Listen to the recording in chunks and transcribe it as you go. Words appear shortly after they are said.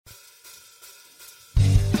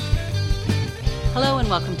Hello and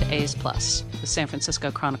welcome to A's Plus, the San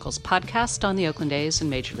Francisco Chronicle's podcast on the Oakland A's and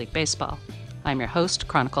Major League Baseball. I'm your host,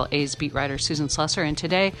 Chronicle A's beat writer Susan Slusser, and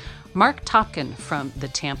today, Mark Topkin from the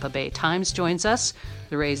Tampa Bay Times joins us.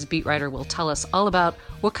 The Rays beat writer will tell us all about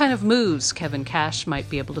what kind of moves Kevin Cash might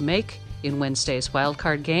be able to make in Wednesday's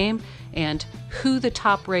wildcard game and who the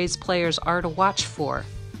top Rays players are to watch for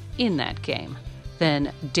in that game.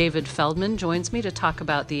 Then David Feldman joins me to talk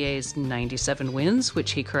about the A's 97 wins,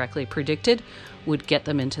 which he correctly predicted would get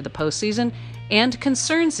them into the postseason, and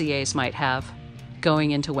concerns the A's might have going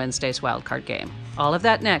into Wednesday's wildcard game. All of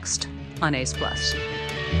that next on A's Plus.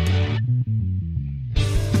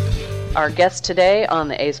 Our guest today on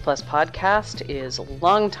the A's Plus podcast is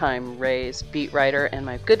longtime Rays beat writer and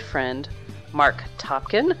my good friend, Mark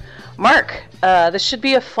Topkin. Mark, this should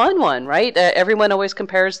be a fun one, right? Everyone always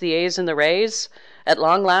compares the A's and the Rays. At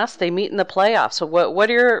long last, they meet in the playoffs. So what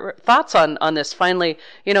are your thoughts on this finally,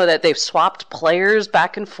 that they've swapped players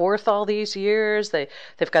back and forth all these years? They've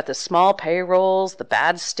got the small payrolls, the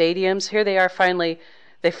bad stadiums. Here they are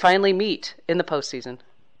they finally meet in the postseason.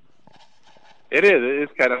 It is. It is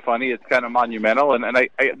kind of funny. It's kind of monumental. And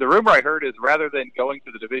the rumor I heard is rather than going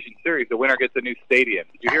to the division series, the winner gets a new stadium.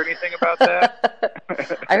 Did you hear anything about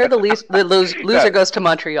that? I heard the loser goes to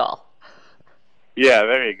Montreal. Yeah,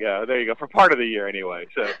 there you go. There you go. For part of the year, anyway.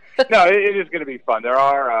 So, no, it is going to be fun. There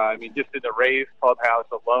are, just in the Rays clubhouse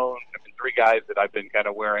alone, three guys that I've been kind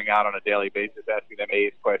of wearing out on a daily basis, asking them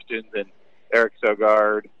A's questions, and Eric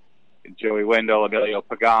Sogard, and Joey Wendell, Emilio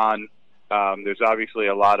Pagan. There's obviously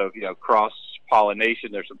a lot of,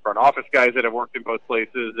 cross-pollination. There's some front office guys that have worked in both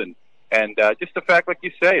places, and just the fact, like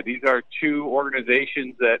you say, these are two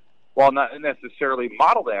organizations that, while not necessarily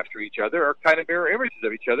modeled after each other, are kind of mirror images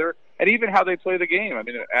of each other, and even how they play the game. I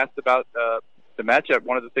mean, asked about the matchup,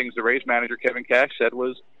 one of the things the Rays manager, Kevin Cash, said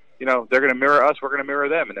was, they're going to mirror us, we're going to mirror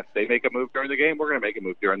them, and if they make a move during the game, we're going to make a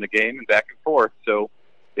move during the game, and back and forth. So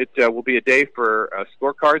it will be a day for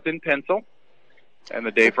scorecards in pencil, and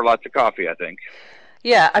a day for lots of coffee, I think.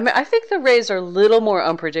 Yeah, I think the Rays are a little more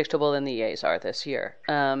unpredictable than the A's are this year.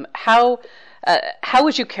 How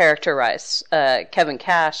would you characterize Kevin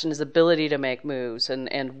Cash and his ability to make moves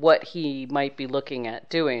and what he might be looking at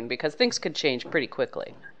doing? Because things could change pretty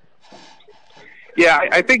quickly. Yeah,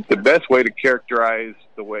 I think the best way to characterize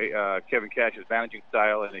the way Kevin Cash's managing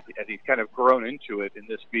style, and as he's kind of grown into it, in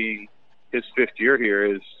this being his fifth year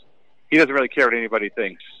here, is he doesn't really care what anybody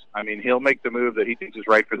thinks. I mean, he'll make the move that he thinks is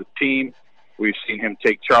right for the team. We've seen him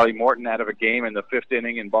take Charlie Morton out of a game in the fifth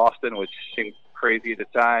inning in Boston, which seemed crazy at the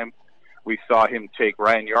time. We saw him take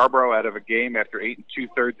Ryan Yarbrough out of a game after 8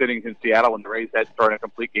 2/3 innings in Seattle when the Rays hadn't thrown a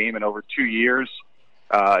complete game in over 2 years.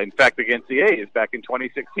 In fact, against the A's back in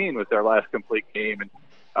 2016 was their last complete game.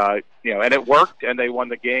 And, and it worked, and they won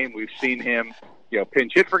the game. We've seen him,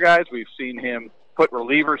 pinch hit for guys. We've seen him put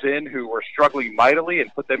relievers in who were struggling mightily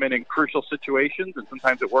and put them in crucial situations, and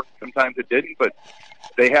sometimes it worked, sometimes it didn't. But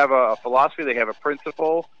they have a philosophy, they have a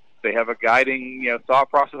principle, they have a guiding thought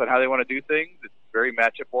process on how they want to do things. It's very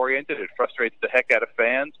matchup-oriented. It frustrates the heck out of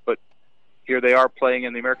fans, but here they are playing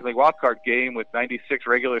in the American League wildcard game with 96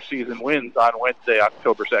 regular season wins on Wednesday,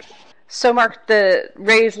 October 2nd. So, Mark, the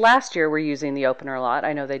Rays last year were using the opener a lot.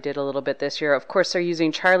 I know they did a little bit this year. Of course, they're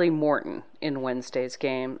using Charlie Morton in Wednesday's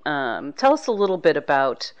game. Tell us a little bit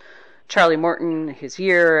about Charlie Morton, his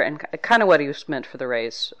year, and kind of what he was meant for the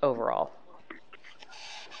Rays overall.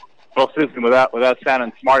 Well, Susan, without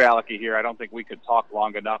sounding smart alecky here, I don't think we could talk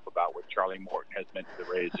long enough about what Charlie Morton has meant to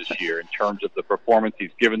the Rays this year in terms of the performance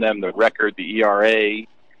he's given them, the record, the ERA,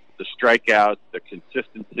 the strikeouts, the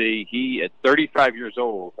consistency. He, at 35 years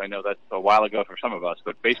old, I know that's a while ago for some of us,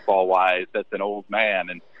 but baseball-wise, that's an old man.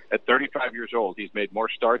 And at 35 years old, he's made more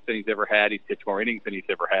starts than he's ever had. He's pitched more innings than he's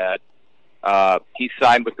ever had. He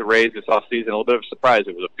signed with the Rays this offseason. A little bit of a surprise.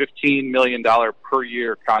 It was a $15 million per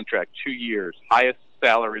year contract, 2 years, highest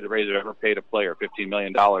salary the Rays have ever paid a player, $15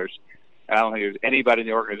 million. And I don't think there's anybody in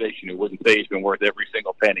the organization who wouldn't say he's been worth every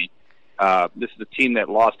single penny. This is a team that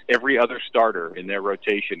lost every other starter in their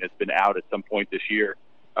rotation, has been out at some point this year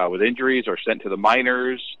with injuries or sent to the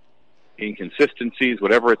minors, inconsistencies,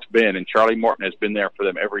 whatever it's been. And Charlie Morton has been there for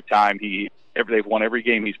them every time. They've won every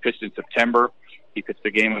game he's pitched in September. He pitched the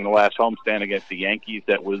game in the last homestand against the Yankees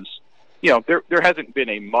that was, there hasn't been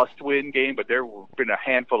a must-win game, but there have been a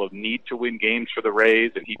handful of need-to-win games for the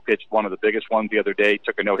Rays, and he pitched one of the biggest ones the other day,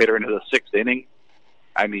 took a no-hitter into the sixth inning.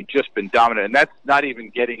 I mean, just been dominant. And that's not even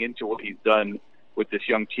getting into what he's done with this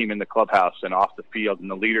young team in the clubhouse and off the field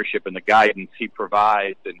and the leadership and the guidance he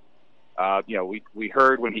provides. And, we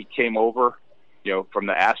heard when he came over, from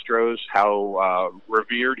the Astros, how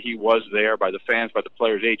revered he was there by the fans, by the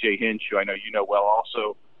players. A.J. Hinch, who I know you know well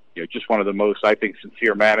also, just one of the most, I think,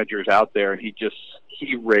 sincere managers out there, and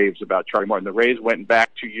he raves about Charlie Morton. The Rays went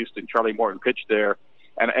back to Houston. Charlie Morton pitched there,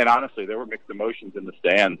 and honestly, there were mixed emotions in the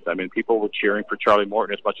stands. I mean, people were cheering for Charlie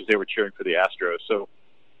Morton as much as they were cheering for the Astros. So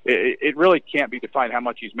it really can't be defined how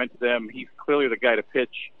much he's meant to them. He's clearly the guy to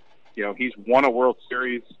pitch. He's won a World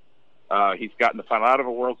Series. He's gotten the final out of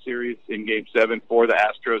a World Series in Game 7 for the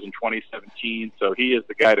Astros in 2017. So he is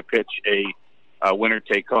the guy to pitch a winner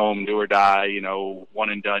take home, do or die, one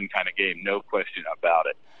and done kind of game. No question about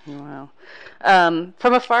it. Wow.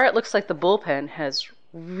 From afar, it looks like the bullpen has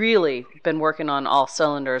really been working on all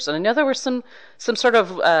cylinders. And I know there were some sort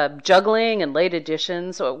of juggling and late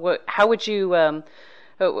additions. How would you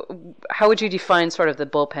define sort of the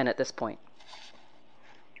bullpen at this point?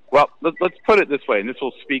 Well, let's put it this way, and this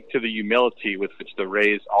will speak to the humility with which the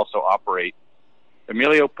Rays also operate.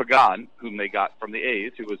 Emilio Pagan, whom they got from the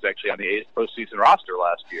A's, who was actually on the A's postseason roster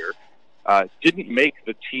last year, didn't make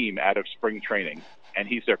the team out of spring training, and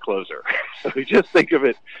he's their closer. So you just think of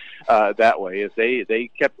it that way. Is they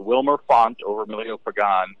kept Wilmer Font over Emilio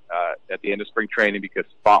Pagan at the end of spring training because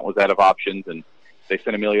Font was out of options, and they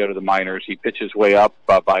sent Emilio to the minors. He pitched his way up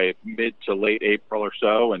by mid to late April or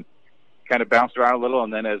so, and kind of bounced around a little,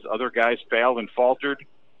 and then as other guys failed and faltered,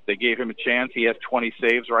 they gave him a chance. He has 20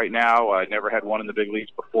 saves right now. Never had one in the big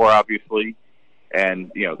leagues before, obviously. And,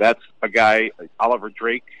 that's a guy, Oliver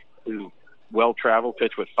Drake, who well-traveled,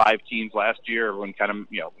 pitched with 5 teams last year. Everyone kind of,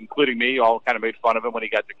 including me, all kind of made fun of him when he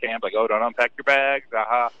got to camp, like, oh, don't unpack your bags.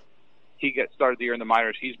 He got started the year in the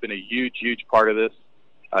minors. He's been a huge, huge part of this.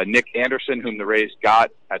 Nick Anderson, whom the Rays got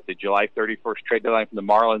at the July 31st trade deadline from the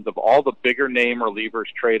Marlins, of all the bigger name relievers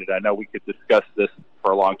traded, I know we could discuss this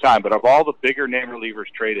for a long time, but of all the bigger name relievers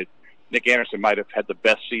traded, Nick Anderson might have had the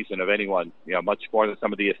best season of anyone, much more than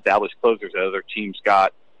some of the established closers that other teams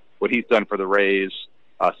got. What he's done for the Rays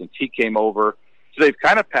since he came over. So they've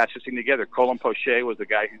kind of patched this thing together. Colin Poche was the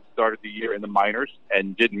guy who started the year in the minors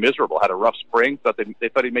and did miserable, had a rough spring. They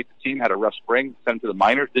thought he'd make the team, had a rough spring, sent him to the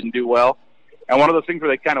minors, didn't do well. And one of those things where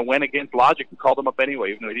they kind of went against logic and called him up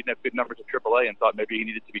anyway, even though he didn't have good numbers at AAA, and thought maybe he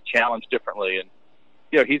needed to be challenged differently. And,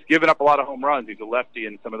 he's given up a lot of home runs. He's a lefty,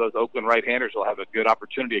 and some of those Oakland right-handers will have a good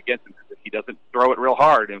opportunity against him because he doesn't throw it real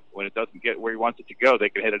hard. And when it doesn't get where he wants it to go, they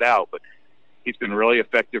can hit it out. But he's been really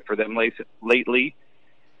effective for them lately,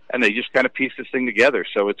 and they just kind of pieced this thing together.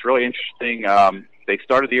 So it's really interesting. They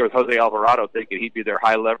started the year with Jose Alvarado thinking he'd be their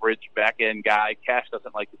high-leverage back-end guy. Cash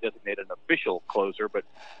doesn't like to designate an official closer, but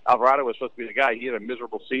Alvarado was supposed to be the guy. He had a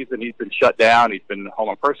miserable season. He's been shut down. He's been home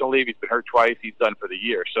on personal leave. He's been hurt twice. He's done for the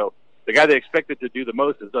year. So the guy they expected to do the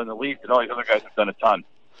most has done the least, and all these other guys have done a ton.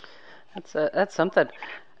 That's something.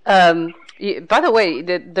 By the way,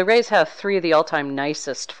 the Rays have 3 of the all-time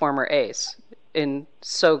nicest former A's in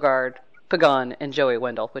Sogard, Pagan, and Joey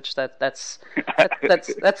Wendell, which that's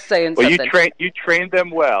saying well, something. You trained them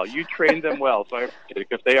well. So I appreciate it,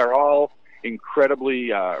 because they are all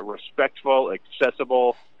incredibly respectful,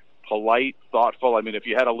 accessible, polite, thoughtful. I mean, if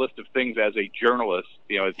you had a list of things as a journalist,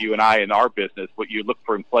 as you and I in our business, what you look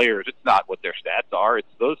for in players, it's not what their stats are. It's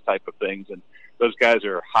those type of things, and those guys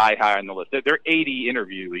are high on the list. They're 80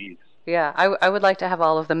 interviewees. Yeah, I would like to have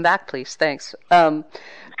all of them back, please. Thanks. You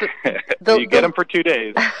get them for 2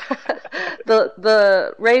 days.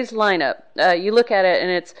 The Rays lineup, you look at it and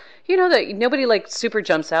it's, that nobody super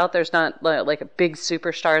jumps out. There's not like a big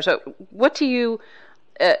superstar. So what to you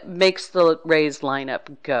makes the Rays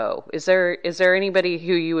lineup go? Is there anybody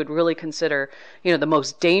who you would really consider, the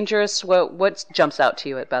most dangerous? What jumps out to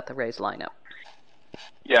you about the Rays lineup?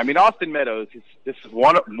 Yeah, I mean, Austin Meadows, this is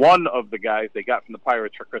one of the guys they got from the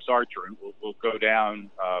Pirates for Chris Archer, and will go down,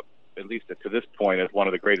 at least to this point, as one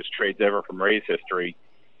of the greatest trades ever from Rays history.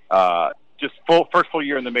 Just first full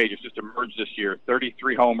year in the majors, just emerged this year.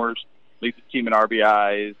 33 homers, leads the team in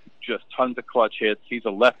RBIs, just tons of clutch hits. He's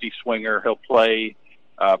a lefty swinger. He'll play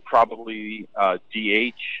probably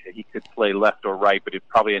DH. He could play left or right, but he'd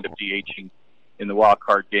probably end up DHing in the wild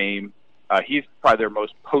card game. He's probably their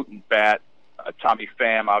most potent bat. Tommy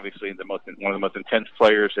Pham, obviously one of the most intense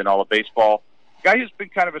players in all of baseball. Guy who's been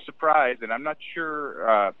kind of a surprise, and I'm not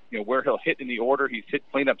sure where he'll hit in the order. He's hit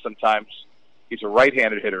cleanup sometimes. He's a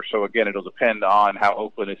right-handed hitter, so again, it'll depend on how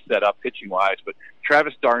Oakland is set up pitching-wise. But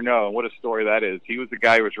Travis d'Arnaud, what a story that is. He was the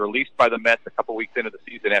guy who was released by the Mets a couple weeks into the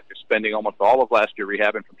season after spending almost all of last year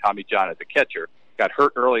rehabbing from Tommy John as a catcher. Got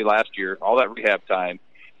hurt early last year, all that rehab time.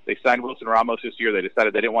 They signed Wilson Ramos this year. They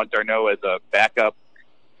decided they didn't want d'Arnaud as a backup.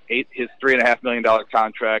 His $3.5 million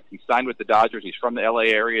contract. He signed with the Dodgers. He's from the LA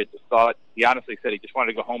area. He honestly said he just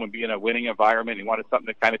wanted to go home and be in a winning environment. He wanted something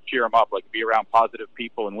to kind of cheer him up, like be around positive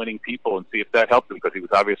people and winning people, and see if that helped him, because he was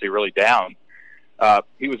obviously really down.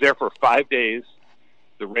 He was there for 5 days.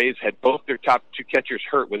 the Rays had both their top two catchers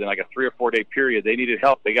hurt within like a 3 or 4 day period. They needed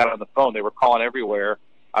help. They got on the phone. They were calling everywhere.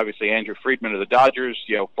 Obviously, Andrew Friedman of the Dodgers,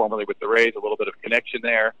 formerly with the Rays, a little bit of connection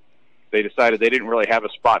there. They decided they didn't really have a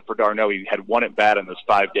spot for d'Arnaud. He had one at bat in those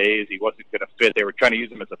 5 days. He wasn't going to fit. They were trying to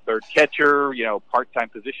use him as a third catcher, part-time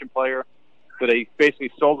position player. So they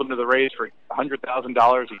basically sold him to the Rays for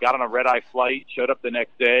 $100,000. He got on a red-eye flight, showed up the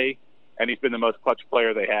next day, and he's been the most clutch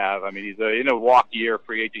player they have. I mean, he's in a walk year,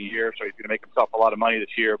 free agent year, so he's going to make himself a lot of money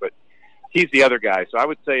this year. But he's the other guy. So I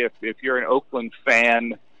would say if you're an Oakland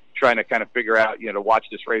fan trying to kind of figure out, to watch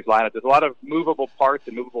this Rays lineup, there's a lot of movable parts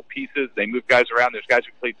and movable pieces. They move guys around. There's guys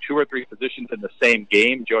who played 2 or 3 positions in the same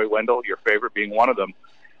game, Joey Wendell, your favorite, being one of them.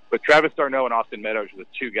 But Travis d'Arnaud and Austin Meadows are the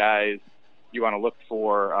 2 guys you want to look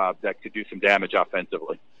for that could do some damage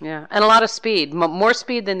offensively. Yeah, and a lot of speed, more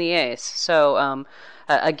speed than the A's. So,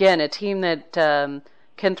 again, a team that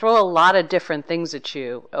can throw a lot of different things at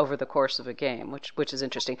you over the course of a game, which is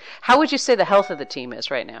interesting. How would you say the health of the team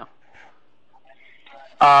is right now?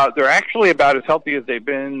 They're actually about as healthy as they've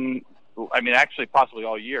been, actually possibly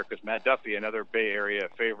all year, because Matt Duffy, another Bay Area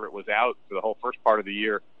favorite, was out for the whole first part of the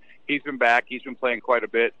year. He's been back. He's been playing quite a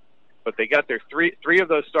bit. But they got their three of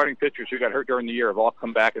those starting pitchers who got hurt during the year have all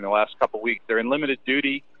come back in the last couple of weeks. They're in limited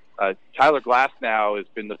duty. Tyler Glasnow has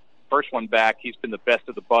been the first one back. He's been the best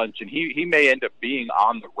of the bunch, and he may end up being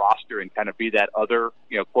on the roster and kind of be that other,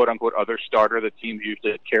 quote-unquote, other starter that teams used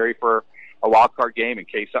to carry for a wild card game in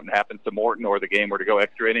case something happens to Morton or the game were to go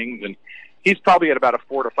extra innings. And he's probably at about a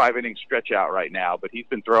 4 to 5 inning stretch out right now, but he's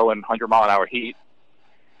been throwing 100-mile-an-hour heat.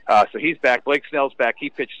 So he's back. Blake Snell's back. He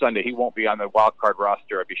pitched Sunday. He won't be on the wild card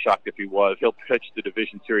roster. I'd be shocked if he was. He'll pitch the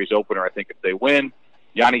division series opener, I think, if they win.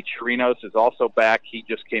 Yanni Chirinos is also back. He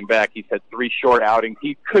just came back. He's had 3 short outings.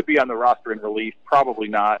 He could be on the roster in relief. Probably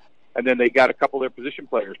not. And then they got a couple of their position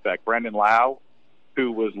players back. Brandon Lau,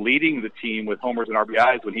 who was leading the team with homers and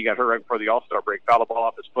RBIs when he got hurt right before the All-Star break, fouled the ball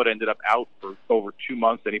off his foot, ended up out for over 2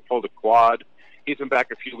 months, and he pulled a quad. He's been back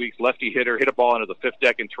a few weeks. Lefty hitter, hit a ball into the 5th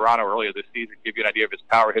deck in Toronto earlier this season. Give you an idea of his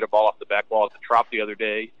power. Hit a ball off the back wall at the Trop the other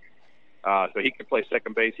day. So he can play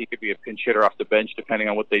second base. He could be a pinch hitter off the bench depending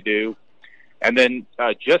on what they do. And then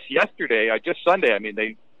just Sunday,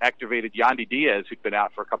 they activated Yandy Diaz, who'd been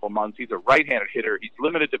out for a couple months. He's a right-handed hitter. He's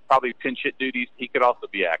limited to probably pinch hit duties. He could also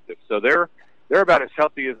be active. So they're about as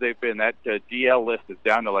healthy as they've been. That DL list is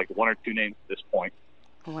down to like 1 or 2 names at this point.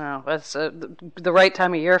 Wow, that's the right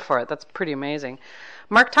time of year for it. That's pretty amazing.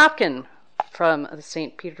 Mark Topkin from the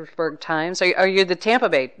St. Petersburg Times. Are you the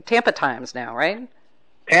Tampa Times now, right?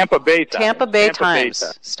 Tampa Bay Times. Tampa Bay Times.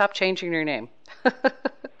 Stop changing your name.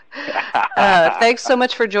 Thanks so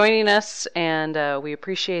much for joining us, and we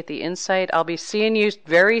appreciate the insight. I'll be seeing you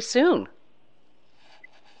very soon.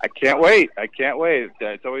 I can't wait.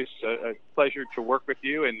 It's always a pleasure to work with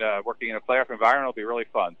you, and working in a playoff environment will be really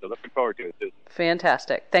fun. So looking forward to it, Susan.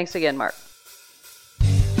 Fantastic. Thanks again, Mark.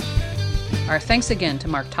 Our thanks again to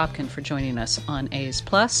Mark Topkin for joining us on A's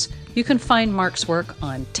Plus. You can find Mark's work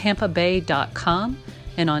on tampabay.com,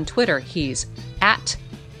 and on Twitter he's at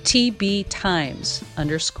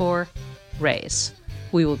TBTimes_Rays.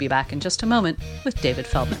 We will be back in just a moment with David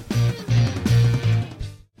Feldman.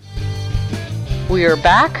 We are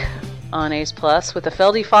back on A's Plus with the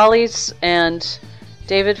Feldy Follies and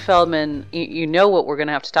David Feldman. You know what we're going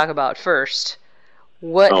to have to talk about first.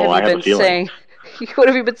 What have you been saying? What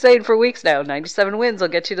have you been saying for weeks now? 97 wins will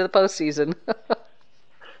get you to the postseason.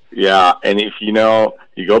 Yeah, and if you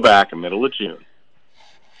go back in the middle of June,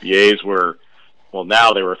 the A's were,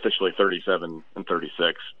 now they were officially 37-36,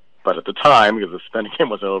 but at the time, because the suspended game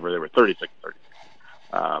was over, they were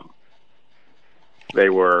 36-36. They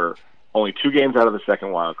were only 2 games out of the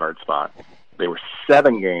second wild card spot. They were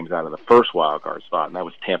 7 games out of the first wild card spot, and that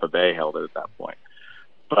was Tampa Bay held it at that point.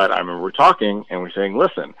 But I remember we're talking, and we're saying,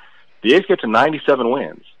 listen, the A's get to 97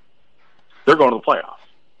 wins, they're going to the playoffs.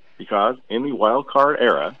 Because in the wild card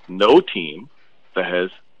era, no team that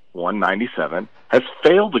has won 97 has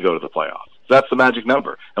failed to go to the playoffs. That's the magic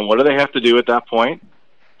number. And what do they have to do at that point?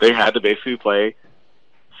 They had to basically play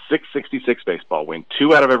 666 baseball, win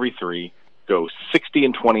 2 out of every 3, go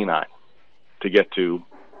 60-29 to get to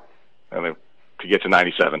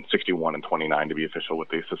 97, 61-29 to be official with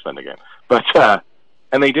the suspended game. But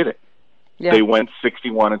and they did it. Yeah. They went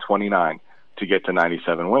 61-29 to get to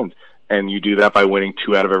 97 wins. And you do that by winning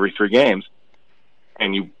 2 out of every 3 games.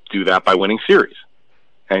 And you do that by winning series.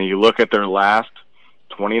 And you look at their last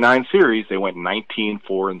 29 series, they went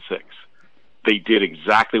 19-4-6. They did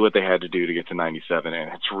exactly what they had to do to get to 97,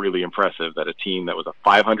 and it's really impressive that a team that was a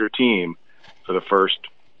 500 team for the first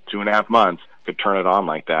 2.5 months could turn it on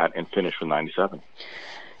like that and finish with 97.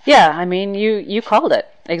 Yeah, I mean, you called it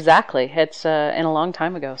exactly. It's in a long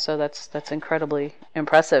time ago, so that's incredibly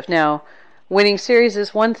impressive. Now, winning series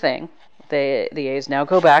is one thing. The A's now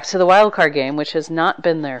go back to the wild card game, which has not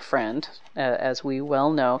been their friend, as we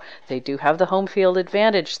well know. They do have the home field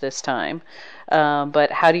advantage this time,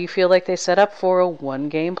 but how do you feel like they set up for a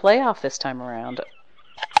one-game playoff this time around?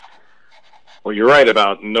 Well, you're right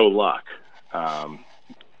about no luck.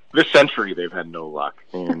 This century, they've had no luck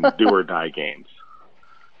in do-or-die games.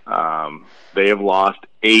 They have lost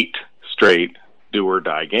 8 straight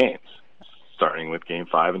do-or-die games, starting with Game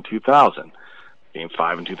 5 in 2000, Game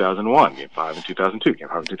 5 in 2001, Game 5 in 2002, Game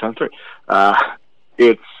 5 in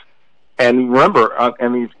 2003. And remember,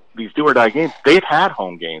 and these do-or-die games, they've had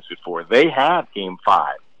home games before. They had Game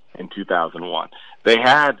 5 in 2001. They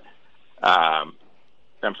had,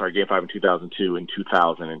 Game 5 in 2002, in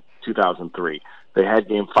 2000, and 2003. They had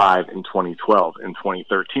Game 5 in 2012 and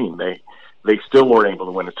 2013. They still weren't able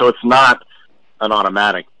to win it. So it's not an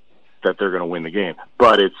automatic that they're going to win the game.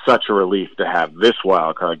 But it's such a relief to have this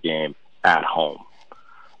wild card game at home.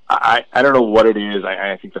 I don't know what it is.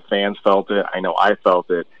 I think the fans felt it. I know I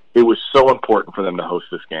felt it. It was so important for them to host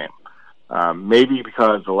this game. Maybe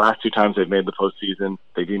because the last 2 times they've made the postseason,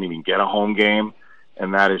 they didn't even get a home game.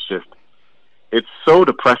 And that is just, it's so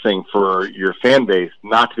depressing for your fan base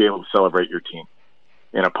not to be able to celebrate your team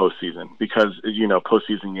in a postseason, because, you know,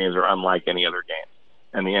 postseason games are unlike any other game,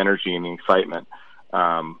 and the energy and the excitement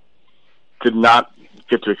to not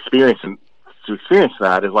get to experience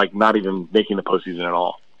that is like not even making the postseason at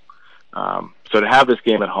all. So to have this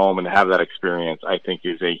game at home and to have that experience, I think,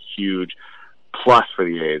 is a huge plus for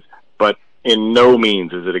the A's. But in no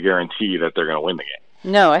means is it a guarantee that they're going to win the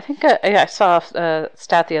game. No, I think I saw a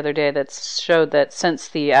stat the other day that showed that since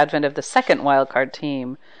the advent of the second wild card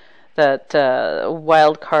team, that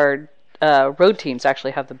wild card road teams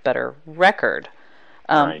actually have the better record.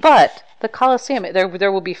 Right. But the Coliseum,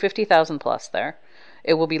 there will be 50,000 plus there.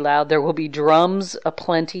 It will be loud. There will be drums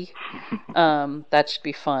aplenty. That should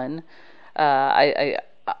be fun. I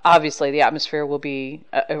obviously the atmosphere will be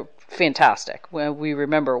fantastic. We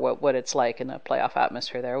remember what it's like in a playoff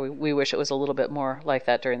atmosphere there. We wish it was a little bit more like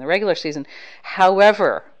that during the regular season.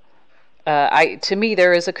 However, to me,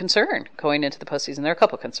 there is a concern going into the postseason. There are a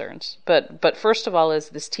couple of concerns, but first of all is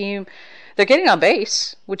this team. They're getting on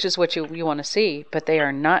base, which is what you want to see, but they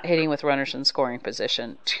are not hitting with runners in scoring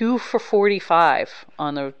position. 2 for 45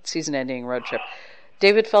 on the season-ending road trip.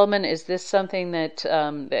 David Feldman, is this something that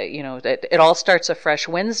that it all starts a fresh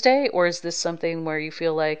Wednesday, or is this something where you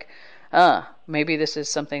feel like, maybe this is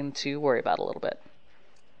something to worry about a little bit?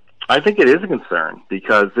 I think it is a concern,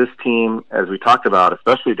 because this team, as we talked about,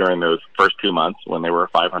 especially during those first 2 months when they were a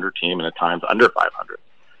 500 team and at times under 500,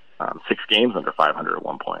 6 games under 500 at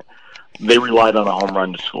one point, they relied on a home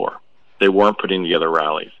run to score. They weren't putting together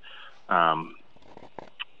rallies.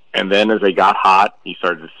 And then as they got hot, you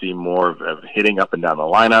started to see more of hitting up and down the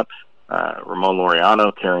lineup. Ramon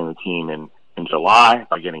Laureano carrying the team in July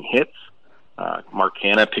by getting hits. Mark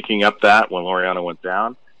Canha picking up that when Laureano went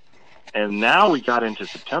down. And now we got into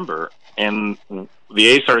September, and the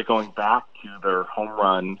A's started going back to their home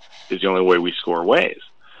run is the only way we score ways.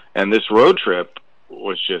 And this road trip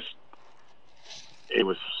was just, it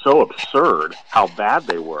was so absurd how bad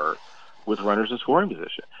they were with runners in scoring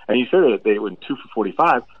position. And you said that they went 2 for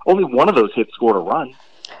 45. Only one of those hits scored a run.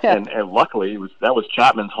 Yeah. And luckily, that was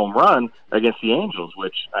Chapman's home run against the Angels,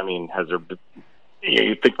 which, I mean,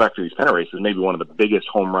 you think back to these pennant races, maybe one of the biggest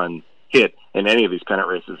home runs hit in any of these pennant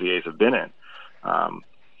races the A's have been in.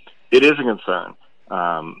 It is a concern.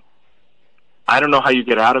 I don't know how you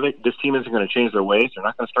get out of it. This team isn't going to change their ways. They're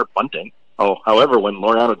not going to start bunting. However, when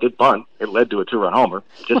Laureano did bunt, it led to a 2-run homer.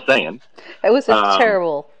 Just saying. It was a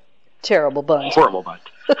terrible bunt. Horrible bunt.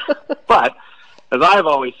 But, as I have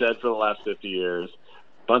always said for the last 50 years,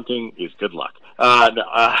 bunting is good luck.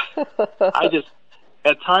 I just,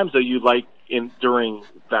 at times, though, during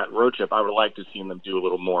that road trip, I would like to see them do a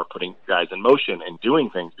little more, putting guys in motion and doing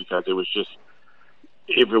things, because it was just,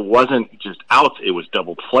 if it wasn't just outs, it was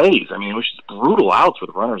double plays. I mean, it was just brutal outs with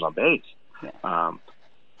runners on base. Yeah.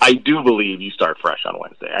 I do believe you start fresh on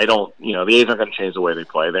Wednesday. The A's aren't going to change the way they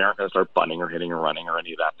play. They aren't going to start bunting or hitting or running or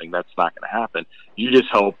any of that thing. That's not going to happen. You just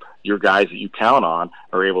hope your guys that you count on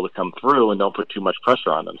are able to come through and don't put too much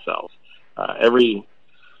pressure on themselves.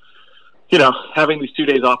 Having these 2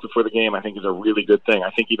 days off before the game, I think, is a really good thing. I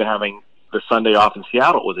think even having the Sunday off in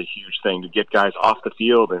Seattle was a huge thing to get guys off the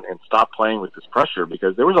field and stop playing with this pressure,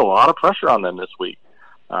 because there was a lot of pressure on them this week.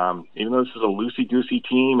 Even though this is a loosey-goosey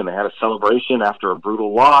team and they had a celebration after a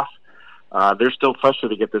brutal loss, they're still pressure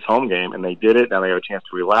to get this home game, and they did it. Now they have a chance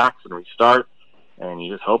to relax and restart, and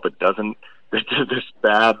you just hope it doesn't this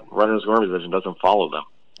bad runner scoring position doesn't follow them.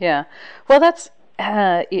 Yeah. Well, that's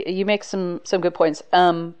you make some good points.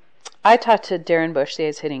 I talked to Darren Bush, the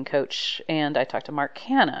A's hitting coach, and I talked to Mark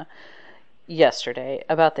Canha yesterday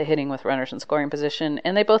about the hitting with runners in scoring position,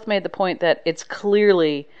 and they both made the point that it's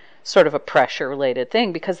clearly sort of a pressure-related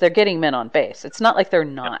thing because they're getting men on base. It's not like they're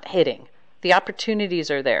not hitting. The opportunities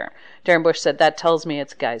are there. Darren Bush said, that tells me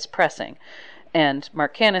it's guys pressing. And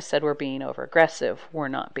Mark Canha said, we're being over-aggressive. We're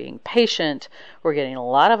not being patient. We're getting a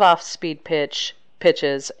lot of off-speed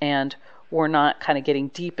pitches, and we're not kind of getting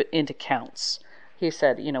deep into counts. He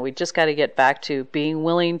said, we just got to get back to being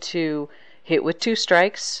willing to hit with 2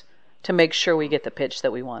 strikes to make sure we get the pitch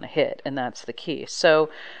that we want to hit, and that's the key. So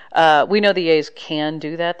we know the A's can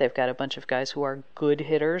do that. They've got a bunch of guys who are good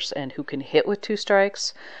hitters and who can hit with 2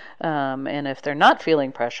 strikes, and if they're not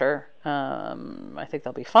feeling pressure, I think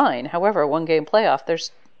they'll be fine. However, a 1-game playoff,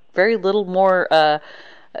 there's very little more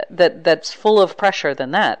that's full of pressure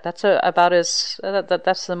than that. That's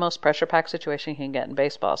that's the most pressure-packed situation you can get in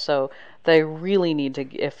baseball. So they really need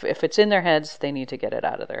to, if it's in their heads, they need to get it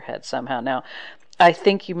out of their heads somehow. Now, I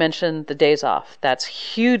think you mentioned the days off. That's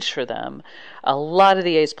huge for them. A lot of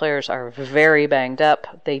the A's players are very banged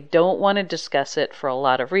up. They don't want to discuss it for a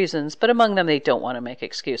lot of reasons, but among them, they don't want to make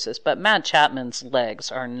excuses. But Matt Chapman's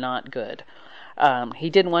legs are not good. He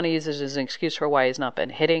didn't want to use it as an excuse for why he's not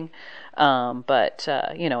been hitting. But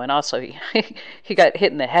and also he got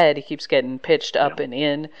hit in the head. He keeps getting pitched up and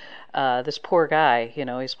in. This poor guy,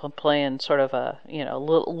 he's playing sort of a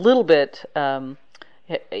little bit.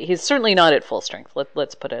 He's certainly not at full strength.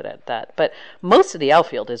 Let's put it at that. But most of the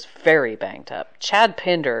outfield is very banged up. Chad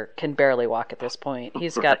Pinder can barely walk at this point.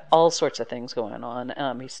 He's got all sorts of things going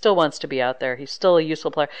on. He still wants to be out there. He's still a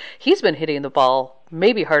useful player. He's been hitting the ball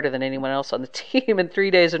maybe harder than anyone else on the team, and 3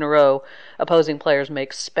 days in a row, opposing players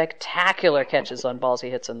make spectacular catches on balls he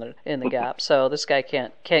hits in the gap. So this guy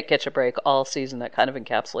can't catch a break all season. That kind of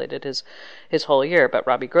encapsulated his whole year. But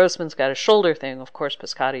Robbie Grossman's got a shoulder thing. Of course,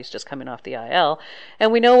 Piscotty's just coming off the IL,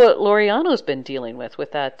 and we know what Laureano's been dealing with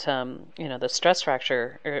that the stress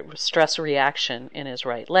fracture or stress reaction in his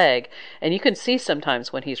right leg, and you can see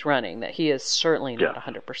sometimes when he's running that he is certainly not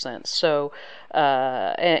 100%. So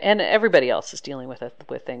and everybody else is dealing with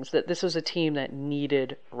things. That this was a team that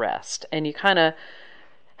needed rest, and you kind of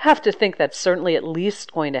have to think that's certainly at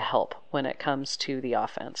least going to help when it comes to the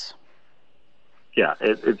offense. Yeah,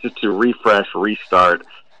 it's just to refresh, restart,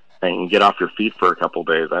 and get off your feet for a couple of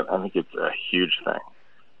days. I think it's a huge thing.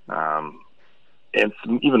 It's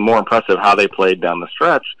even more impressive how they played down the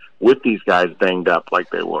stretch with these guys banged up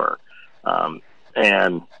like they were.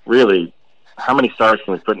 And really, how many stars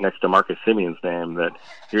can we put next to Marcus Simeon's name that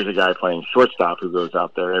here's a guy playing shortstop who goes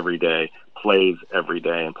out there every day, plays every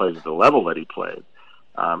day, and plays at the level that he played?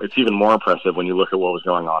 It's even more impressive when you look at what was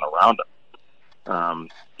going on around him.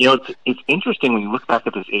 It's interesting when you look back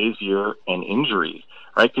at this A's year and injuries,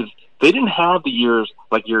 right? Because they didn't have the years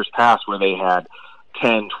like years past where they had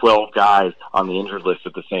 10, 12 guys on the injured list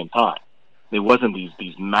at the same time. There wasn't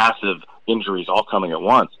these massive injuries all coming at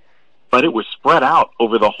once. But it was spread out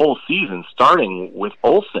over the whole season, starting with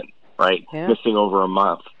Olsen, right, missing over a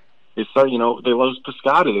month. They lose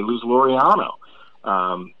Piscotty, they lose Laureano.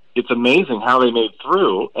 It's amazing how they made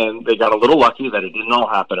through, and they got a little lucky that it didn't all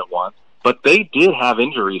happen at once. But they did have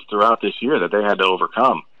injuries throughout this year that they had to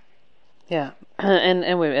overcome. Yeah, and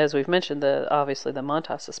as we've mentioned, obviously the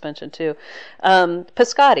Montas suspension too.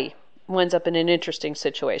 Piscotty winds up in an interesting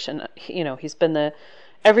situation. He's been the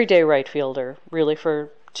everyday right fielder really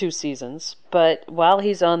for 2 seasons, but while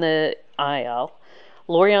he's on the IL,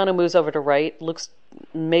 Laureano moves over to right, looks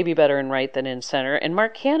maybe better in right than in center, and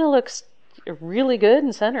Mark Canha looks really good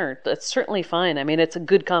in center. That's certainly fine. I mean, it's a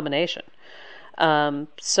good combination.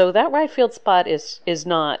 So that right field spot is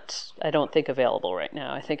not, I don't think, available right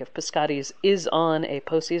now. I think if Piscotty is on a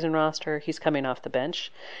postseason roster, he's coming off the bench.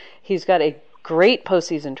 He's got a great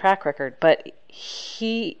postseason track record, but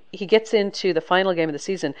he gets into the final game of the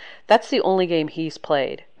season. That's the only game he's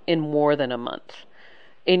played in more than a month.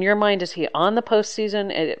 In your mind, is he on the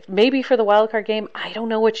postseason? Maybe for the wild card game. I don't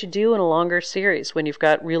know what you do in a longer series when you've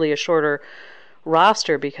got really a shorter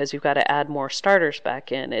roster because you've got to add more starters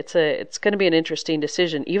back in. It's going to be an interesting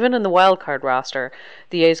decision. Even in the wild card roster,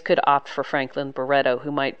 the A's could opt for Franklin Barreto,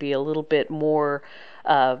 who might be a little bit more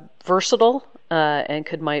versatile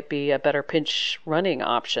and might be a better pinch running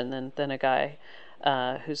option than a guy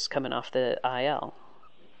who's coming off the IL.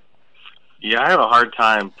 Yeah, I have a hard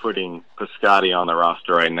time putting Piscotty on the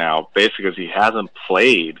roster right now, basically because he hasn't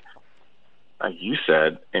played, like you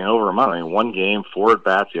said, in over a month. I mean, 1 game, 4 at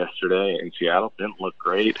bats yesterday in Seattle, didn't look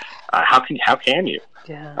great. How can you?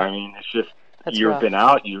 Yeah. I mean, it's just You've been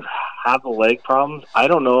out. You have the leg problems. I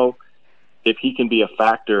don't know if he can be a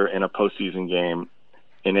factor in a postseason game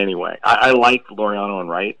in any way. I like Laureano and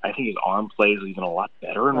Wright. I think his arm play is even a lot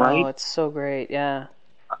better in Wright. Oh, it's so great, yeah.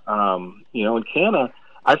 In Canna,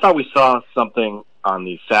 I thought we saw something on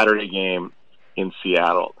the Saturday game in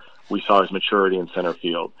Seattle. We saw his maturity in center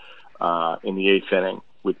field in the 8th inning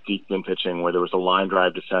with Diekman pitching, where there was a line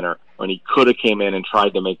drive to center when he could have came in and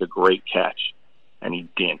tried to make a great catch, and he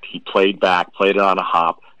didn't. He played back, played it on a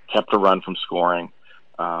hop, kept a run from scoring.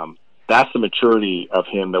 That's the maturity of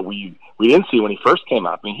him that we didn't see when he first came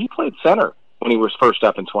up. I mean, he played center when he was first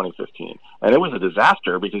up in 2015, and it was a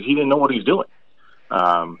disaster because he didn't know what he was doing.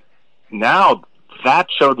 Now that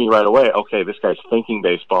showed me right away, okay, this guy's thinking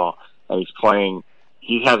baseball, and he's playing.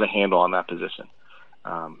 He has a handle on that position.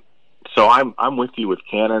 So I'm with you with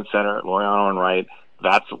Canna and center, Laureano and Wright.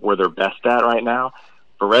 That's where they're best at right now.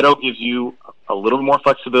 Barreto gives you a little more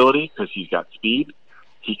flexibility because he's got speed.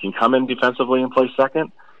 He can come in defensively and play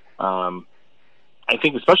second. I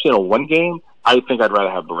think, especially in a one game, I think I'd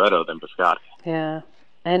rather have Barreto than Piscotty. Yeah,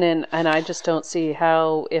 and I just don't see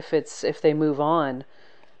how if they move on,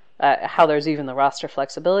 how there's even the roster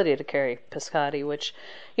flexibility to carry Piscotty. Which,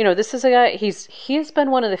 this is a guy. He has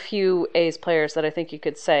been one of the few A's players that I think you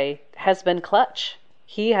could say has been clutch.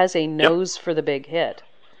 He has a nose for the big hit,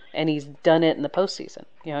 and he's done it in the postseason.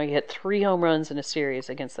 He hit 3 home runs in a series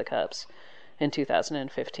against the Cubs in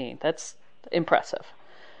 2015. That's impressive.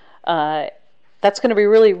 That's going to be a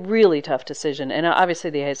really, really tough decision. And obviously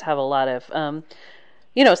the A's have a lot of,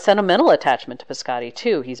 sentimental attachment to Piscotty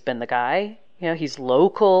too. He's been the guy. He's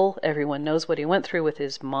local. Everyone knows what he went through with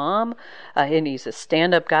his mom. And he's a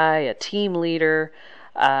stand-up guy, a team leader.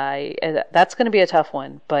 That's going to be a tough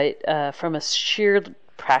one. But from a sheer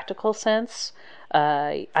practical sense,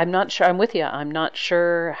 I'm not sure. I'm with you. I'm not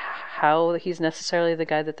sure how he's necessarily the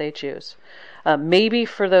guy that they choose. Maybe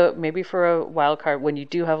for a wild card when you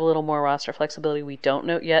do have a little more roster flexibility. We don't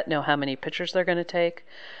know how many pitchers they're going to take.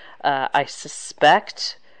 I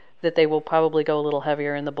suspect that they will probably go a little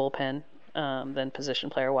heavier in the bullpen than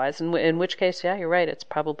position player wise. In which case, yeah, you're right. It's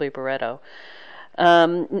probably Barreto.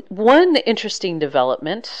 One interesting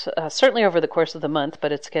development, certainly over the course of the month,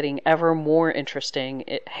 but it's getting ever more interesting.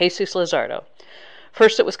 Jesus Luzardo.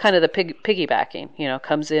 First, it was kind of the piggybacking.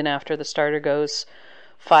 Comes in after the starter goes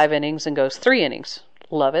 5 innings and goes 3 innings.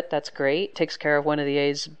 Love it. That's great. Takes care of one of the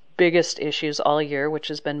A's biggest issues all year, which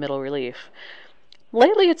has been middle relief.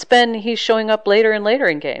 Lately, it's been he's showing up later and later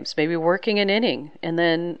in games, maybe working an inning. And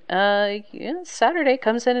then Saturday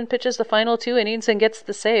comes in and pitches the final 2 innings and gets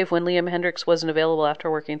the save when Liam Hendriks wasn't available after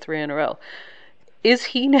working 3 in a row. Is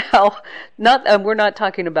he now, we're not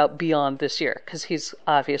talking about beyond this year, because he's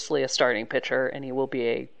obviously a starting pitcher and he will be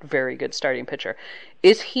a very good starting pitcher.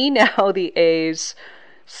 Is he now the A's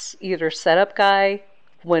either setup guy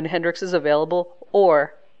when Hendriks is available,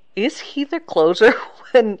 or is he the closer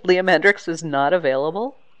when Liam Hendriks is not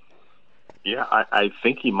available? Yeah, I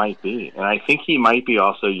think he might be. And I think he might be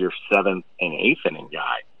also your 7th and 8th inning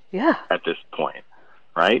guy. Yeah. At this point,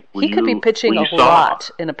 right? He could be pitching a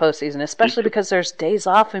lot in a postseason, especially because there's days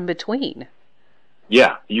off in between.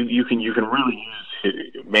 Yeah, you can really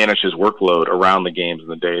manage his workload around the games and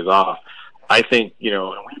the days off. I think,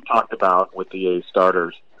 and we've talked about with the A's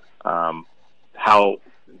starters, how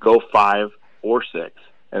go 5 or 6,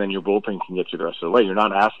 and then your bullpen can get you the rest of the way. You're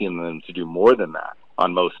not asking them to do more than that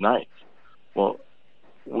on most nights. Well,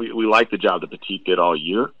 we like the job that Petit did all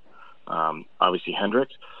year. Obviously,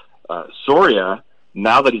 Hendriks. Soria,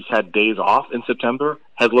 now that he's had days off in September,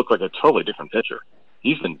 has looked like a totally different pitcher.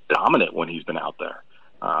 He's been dominant when he's been out there.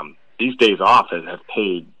 These days off have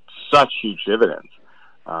paid such huge dividends.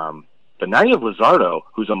 But now you have Luzardo,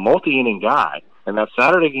 who's a multi-inning guy, and that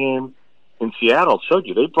Saturday game in Seattle showed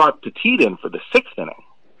you they brought Petit in for the 6th inning,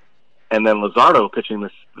 and then Luzardo pitching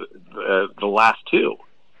the last 2.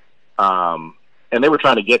 And they were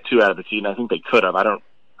trying to get 2 out of Petit, and I think they could have.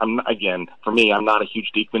 For me, I'm not a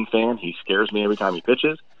huge Diekman fan. He scares me every time he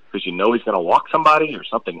pitches because he's going to walk somebody or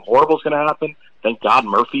something horrible is going to happen. Thank God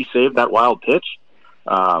Murphy saved that wild pitch.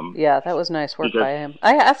 Yeah, that was nice work by him.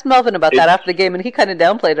 I asked Melvin about that after the game, and he kind of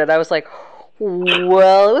downplayed it. I was like,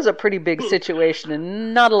 well, it was a pretty big situation,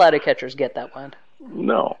 and not a lot of catchers get that one.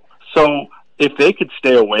 No. So if they could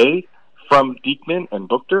stay away from Diekman and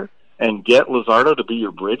Buchter and get Luzardo to be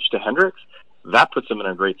your bridge to Hendriks, that puts them in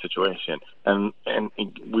a great situation. And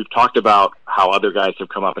we've talked about how other guys have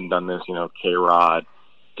come up and done this, K-Rod,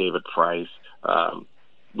 David Price.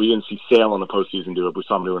 We didn't see Sale in the postseason do it. We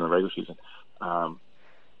saw him do it in the regular season.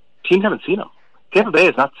 Teams haven't seen him. Tampa Bay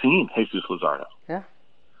has not seen Jesus Luzardo. Yeah.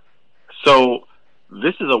 So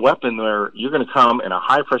this is a weapon where you're going to come in a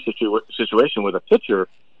high-pressure situation with a pitcher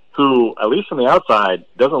who, at least from the outside,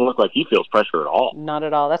 doesn't look like he feels pressure at all. Not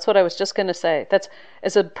at all. That's what I was just going to say. That's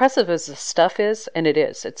as impressive as the stuff is, and it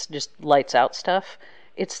is. It's just lights out stuff.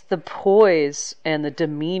 It's the poise and the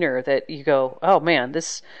demeanor that you go, oh man,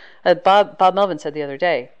 this. Bob Melvin said the other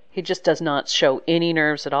day, he just does not show any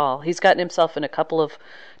nerves at all. He's gotten himself in a couple of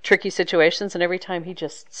tricky situations, and every time he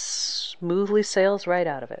just smoothly sails right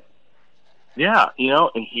out of it. Yeah,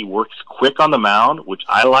 and he works quick on the mound, which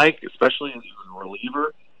I like, especially as a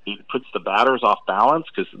reliever. He puts the batters off balance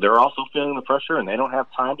because they're also feeling the pressure and they don't have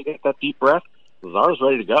time to get that deep breath. Lazar's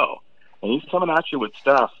ready to go, and he's coming at you with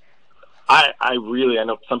stuff. I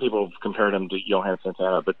know some people have compared him to Johan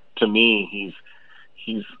Santana, but to me,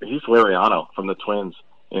 he's Liriano from the Twins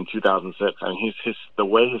in 2006. I mean, the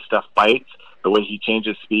way his stuff bites, the way he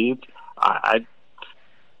changes speeds.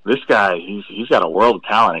 This guy, he's got a world of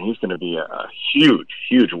talent, and he's going to be a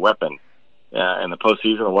huge weapon in the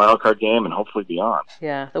postseason, the wild card game, and hopefully beyond.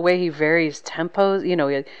 Yeah, the way he varies tempos,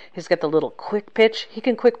 he's got the little quick pitch. He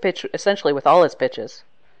can quick pitch essentially with all his pitches,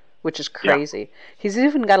 which is crazy. Yeah. He's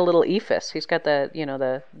even got a little eephus. He's got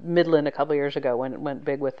the Midland a couple years ago when it went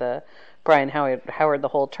big with Brian Howard, the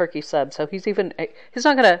whole turkey sub. So he's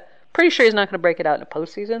not gonna. Pretty sure he's not gonna break it out in a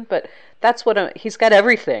postseason, but that's what he's got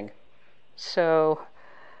everything. So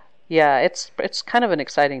yeah, it's kind of an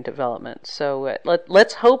exciting development. So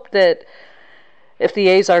let's hope that if the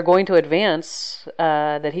A's are going to advance,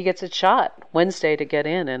 that he gets a shot Wednesday to get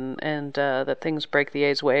in, and that things break the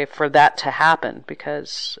A's way for that to happen,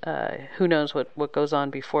 because who knows what goes on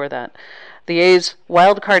before that. The A's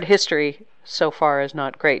wild card history so far is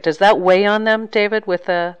not great. Does that weigh on them, David, with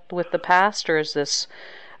the past, or is this,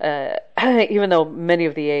 even though many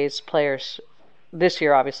of the A's players this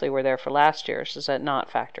year obviously were there for last year's, does that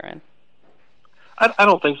not factor in? I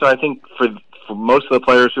don't think so. I think for most of the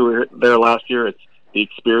players who were there last year, it's the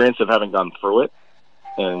experience of having gone through it,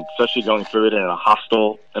 and especially going through it in a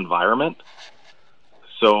hostile environment.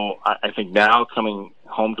 So I think now coming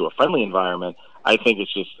home to a friendly environment, I think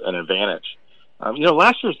it's just an advantage.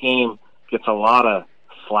 Last year's game gets a lot of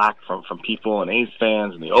flack from people and A's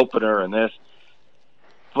fans and the opener and this.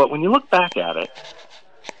 But when you look back at it,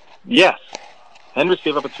 yes, Hendricks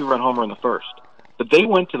gave up a 2-run homer in the first, but they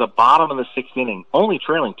went to the bottom of the sixth inning only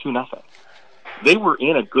trailing 2-0. They were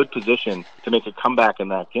in a good position to make a comeback in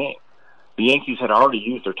that game. The Yankees had already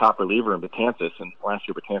used their top reliever in Betances, and last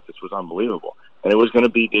year Betances was unbelievable. And it was going to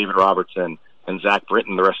be David Robertson and Zach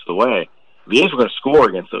Britton the rest of the way. The A's were going to score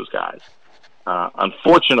against those guys.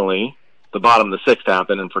 Unfortunately, the bottom of the sixth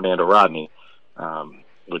happened, and Fernando Rodney,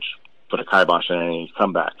 which put a kibosh on any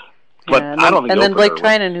comeback. But I don't think. And then Blake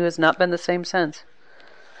Trinan, who has not been the same since.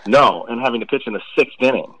 No, and having to pitch in the sixth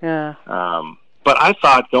inning. Yeah. But I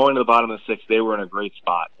thought going to the bottom of the sixth, they were in a great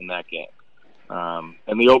spot in that game. And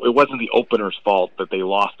it wasn't the opener's fault that they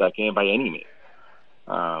lost that game by any means.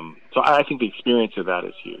 So I think the experience of that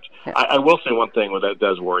is huge. Yeah. I will say one thing that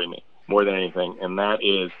does worry me more than anything, and that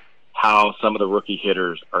is how some of the rookie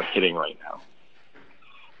hitters are hitting right now.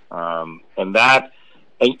 And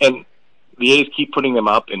the A's keep putting them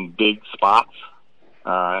up in big spots.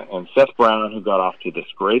 And Seth Brown, who got off to this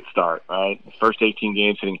great start, right? His first 18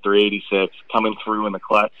 games hitting .386, coming through in the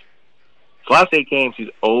clutch. His last 8 games, he's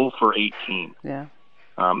 0 for 18. Yeah.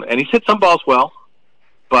 And he's hit some balls well,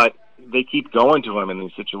 but they keep going to him in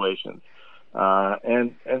these situations.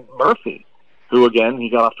 And Murphy, who, again, he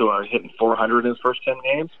got off to hitting .400 in his first 10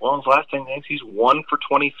 games. Well, in his last 10 games, he's 1 for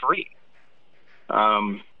 23.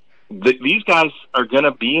 These guys are going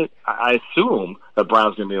to be, I assume that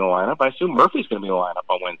Brown's going to be in the lineup. I assume Murphy's going to be in the lineup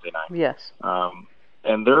on Wednesday night. Yes.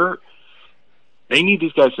 And they need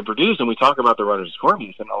these guys to produce, and we talk about the runners scoring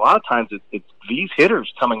piece, and a lot of times it's these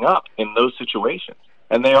hitters coming up in those situations,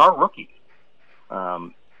 and they are rookies.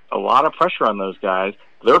 A lot of pressure on those guys.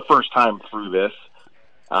 Their first time through this.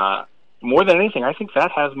 More than anything, I think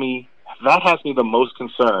that has me the most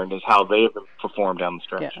concerned is how they have performed down the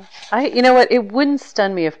stretch. Yeah. You know what? It wouldn't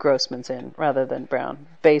stun me if Grossman's in rather than Brown,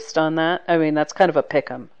 based on that. I mean, that's kind of a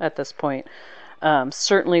pick-em at this point.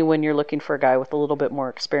 Certainly when you're looking for a guy with a little bit more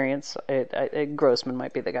experience, Grossman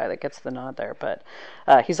might be the guy that gets the nod there. But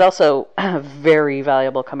he's also very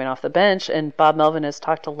valuable coming off the bench, and Bob Melvin has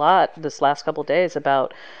talked a lot this last couple of days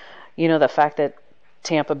about, the fact that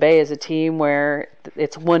Tampa Bay is a team where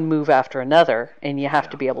it's one move after another, and you have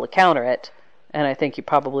to be able to counter it. And I think you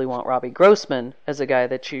probably want Robbie Grossman as a guy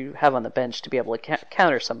that you have on the bench to be able to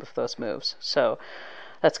counter some of those moves. So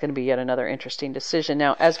that's going to be yet another interesting decision.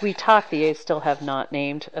 Now, as we talk, the A's still have not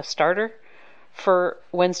named a starter for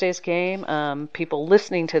Wednesday's game. People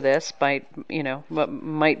listening to this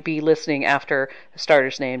might be listening after the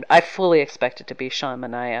starter's named. I fully expect it to be Sean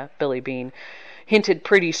Manaea. Billy Beane hinted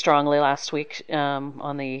pretty strongly last week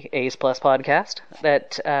on the A's Plus podcast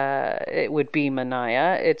that it would be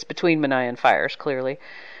Manaea. It's between Manaea and Fiers, clearly.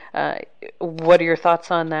 What are your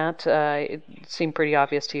thoughts on that? It seemed pretty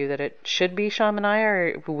obvious to you that it should be Sean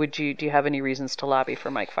Manaea, or do you have any reasons to lobby for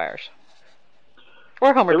Mike Fiers?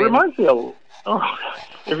 Or Homer Bailey?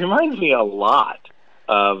 It reminds me a lot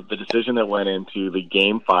of the decision that went into the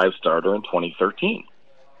Game 5 starter in 2013.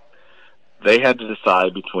 They had to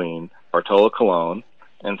decide between Bartolo Colon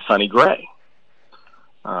and Sonny Gray.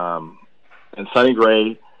 And Sonny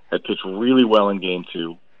Gray had pitched really well in Game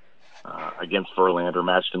 2 against Verlander,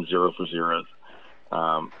 matched him 0 for 0.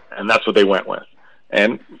 And that's what they went with.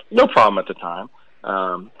 And no problem at the time.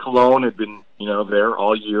 Colon had been, there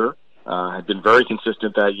all year, had been very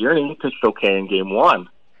consistent that year, and he pitched okay in Game 1.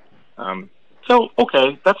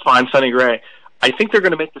 Okay, that's fine, Sonny Gray. I think they're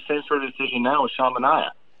going to make the same sort of decision now with Sean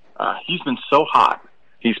Manaea. He's been so hot.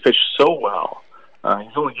 He's pitched so well.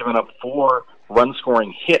 He's only given up 4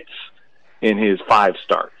 run-scoring hits in his 5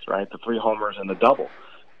 starts, right? The 3 homers and the double.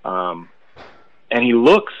 And he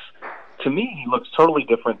looks totally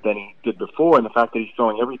different than he did before in the fact that he's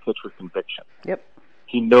throwing every pitch with conviction. Yep.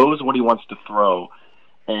 He knows what he wants to throw.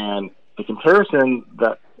 And the comparison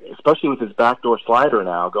that, especially with his backdoor slider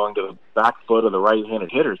now, going to the back foot of the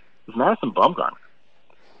right-handed hitters, is Madison Bumgarner.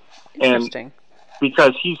 Interesting. And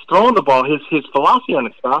because he's throwing the ball, his velocity on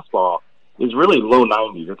his fastball is really low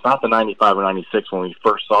 90s. It's not the 95 or 96 when he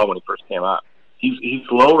first came up. He's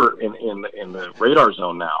lower in the radar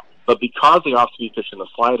zone now. But because the off-speed pitch and the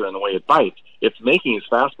slider and the way it bites, it's making his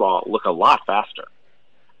fastball look a lot faster.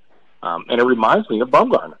 And it reminds me of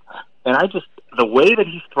Bumgarner. And the way that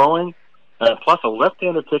he's throwing, plus a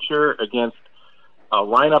left-handed pitcher against a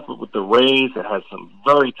lineup with the Rays that has some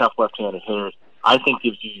very tough left-handed hitters, I think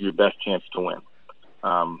gives you your best chance to win.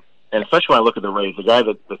 And especially when I look at the Rays, the guy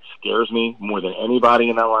that scares me more than anybody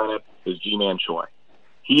in that lineup is G-Man Choi.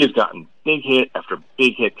 He has gotten big hit after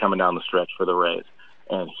big hit coming down the stretch for the Rays.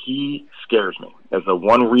 And he scares me. As the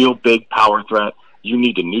one real big power threat, you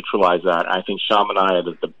need to neutralize that. I think Sean Manaea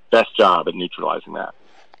does the best job at neutralizing that.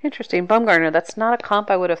 Interesting. Bumgarner, that's not a comp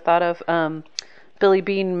I would have thought of. Billy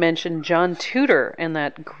Beane mentioned John Tudor in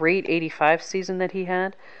that great 85 season that he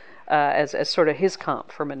had as sort of his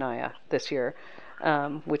comp for Manaea this year,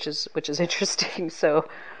 which is interesting. So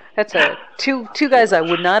that's two guys I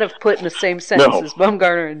would not have put in the same sentence as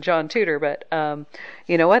Bumgarner and John Tudor, but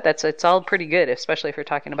you know what? It's all pretty good, especially if you're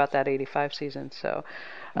talking about that 85 season. So.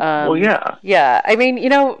 Yeah. Yeah, I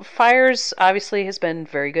mean, Fiers obviously has been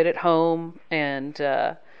very good at home, and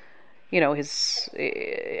he's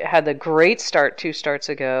had the great start 2 starts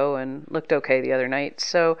ago and looked okay the other night.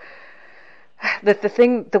 So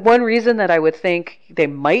the one reason that I would think they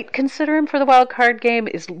might consider him for the wild card game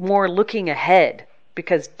is more looking ahead,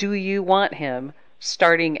 because do you want him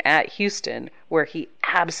starting at Houston, where he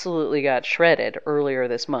absolutely got shredded earlier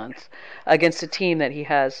this month against a team that he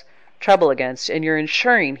has trouble against, and you're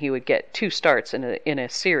ensuring he would get 2 starts in a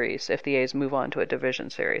series if the A's move on to a division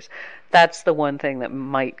series? That's the one thing that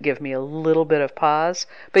might give me a little bit of pause,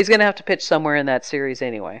 but he's going to have to pitch somewhere in that series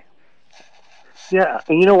anyway. Yeah,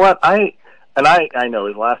 and you know what? I know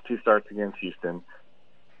his last 2 starts against Houston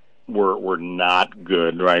were not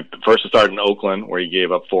good, right? The first start in Oakland, where he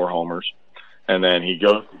gave up 4 homers, and then he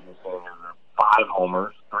goes to Houston and 5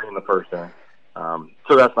 homers, 3 in the first inning.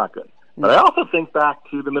 So that's not good. But I also think back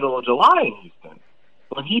to the middle of July in Houston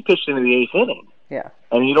when he pitched into the 8th inning. Yeah.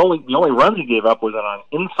 And the only runs he gave up was an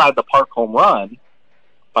inside the park home run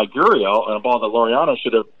by Gurriel and a ball that Laureano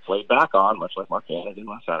should have played back on, much like Mark Hanna did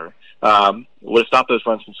last Saturday. Would have stopped those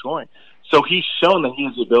runs from scoring. So he's shown that he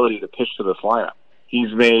has the ability to pitch to this lineup.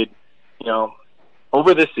 He's made,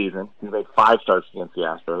 over this season, he's made 5 starts against the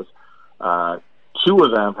Astros. 2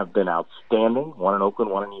 of them have been outstanding, 1 in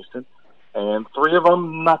Oakland, 1 in Houston, and 3 of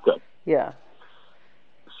them not good. Yeah.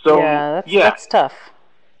 So that's tough.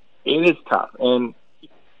 It is tough,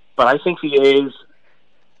 but I think the A's,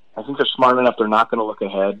 they're smart enough. They're not going to look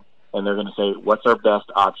ahead, and they're going to say, "What's our best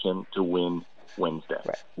option to win Wednesday?"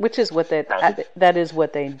 Right. Which is what that is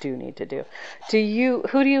what they do need to do.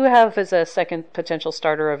 Who do you have as a second potential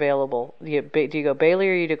starter available? Do you go Bailey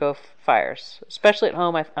or do you go Fiers? Especially at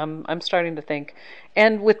home, I'm starting to think,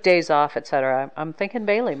 and with days off, etc. I'm thinking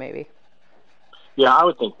Bailey maybe. Yeah, I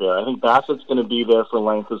would think there. I think Bassett's going to be there for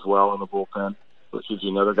length as well in the bullpen, which is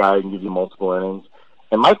another guy who can give you multiple innings.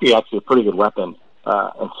 It might be actually a pretty good weapon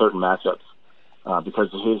in certain matchups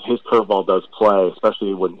because his curveball does play,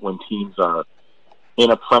 especially when teams are,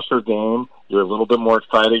 in a pressure game, you're a little bit more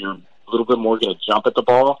excited. You're a little bit more going to jump at the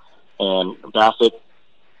ball, and Bassett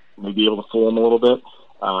may be able to fool him a little bit.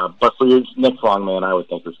 But for your next long man, I would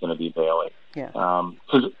think it's going to be Bailey. Yeah.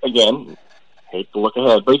 Because, again, hate to look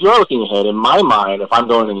ahead, but if you are looking ahead, in my mind, if I'm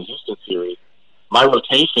going in the Houston series, my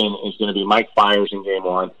rotation is going to be Mike Fiers in game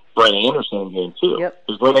 1, Brett Anderson in game 2. Yep.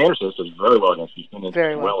 Because Brett Anderson does very well against Houston and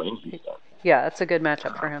Very well in Houston. Yeah, it's a good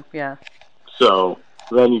matchup for him. Yeah. So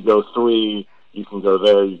then you go 3, you can go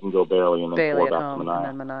there, you can go Bailey, and then Bailey 4 at back home, to Manaea.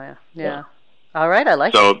 and then Manaea. Yeah. All right, I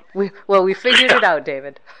like So- it. We figured it out,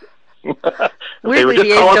 David. They Weirdly, were just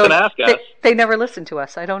the call A's us and ask us. they never listen to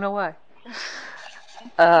us. I don't know why.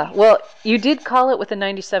 Well, you did call it with the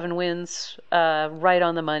 97 wins, right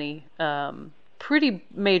on the money. Pretty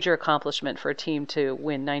major accomplishment for a team to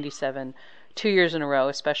win 97 2 years in a row,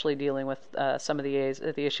 especially dealing with some of the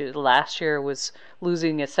issues. Last year was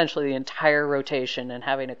losing essentially the entire rotation and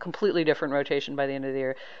having a completely different rotation by the end of the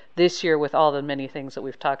year. This year, with all the many things that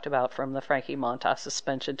we've talked about, from the Frankie Montas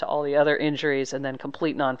suspension to all the other injuries, and then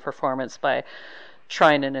complete non-performance by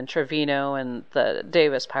Treinen and Trevino and the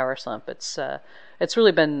Davis power slump, it's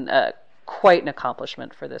really been quite an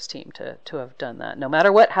accomplishment for this team to have done that. No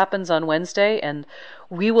matter what happens on Wednesday, and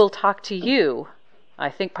we will talk to you, I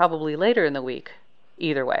think, probably later in the week,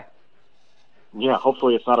 either way. Yeah,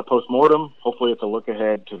 hopefully it's not a post-mortem. Hopefully it's a look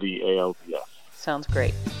ahead to the ALDS. Sounds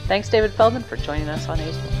great. Thanks, David Feldman, for joining us on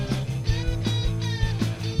A's Plus.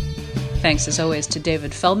 Thanks, as always, to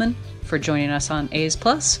David Feldman for joining us on A's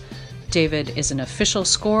Plus. David is an official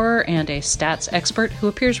scorer and a stats expert who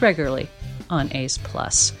appears regularly on A's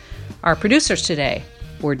Plus. Our producers today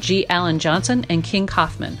were G. Allen Johnson and King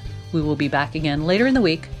Kaufman. We will be back again later in the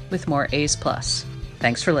week with more A's Plus.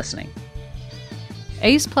 Thanks for listening.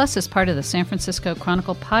 A's Plus is part of the San Francisco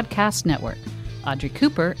Chronicle Podcast Network. Audrey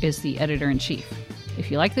Cooper is the editor-in-chief. If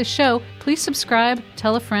you like this show, please subscribe,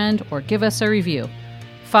 tell a friend, or give us a review.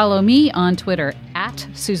 Follow me on Twitter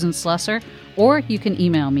 @Susan Slusser, or you can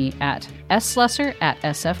email me at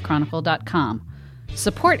slusser@sfchronicle.com.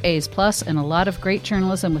 Support A's Plus and a lot of great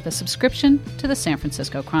journalism with a subscription to the San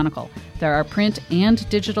Francisco Chronicle. There are print and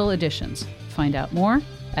digital editions. Find out more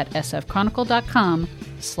at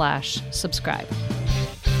sfchronicle.com/subscribe.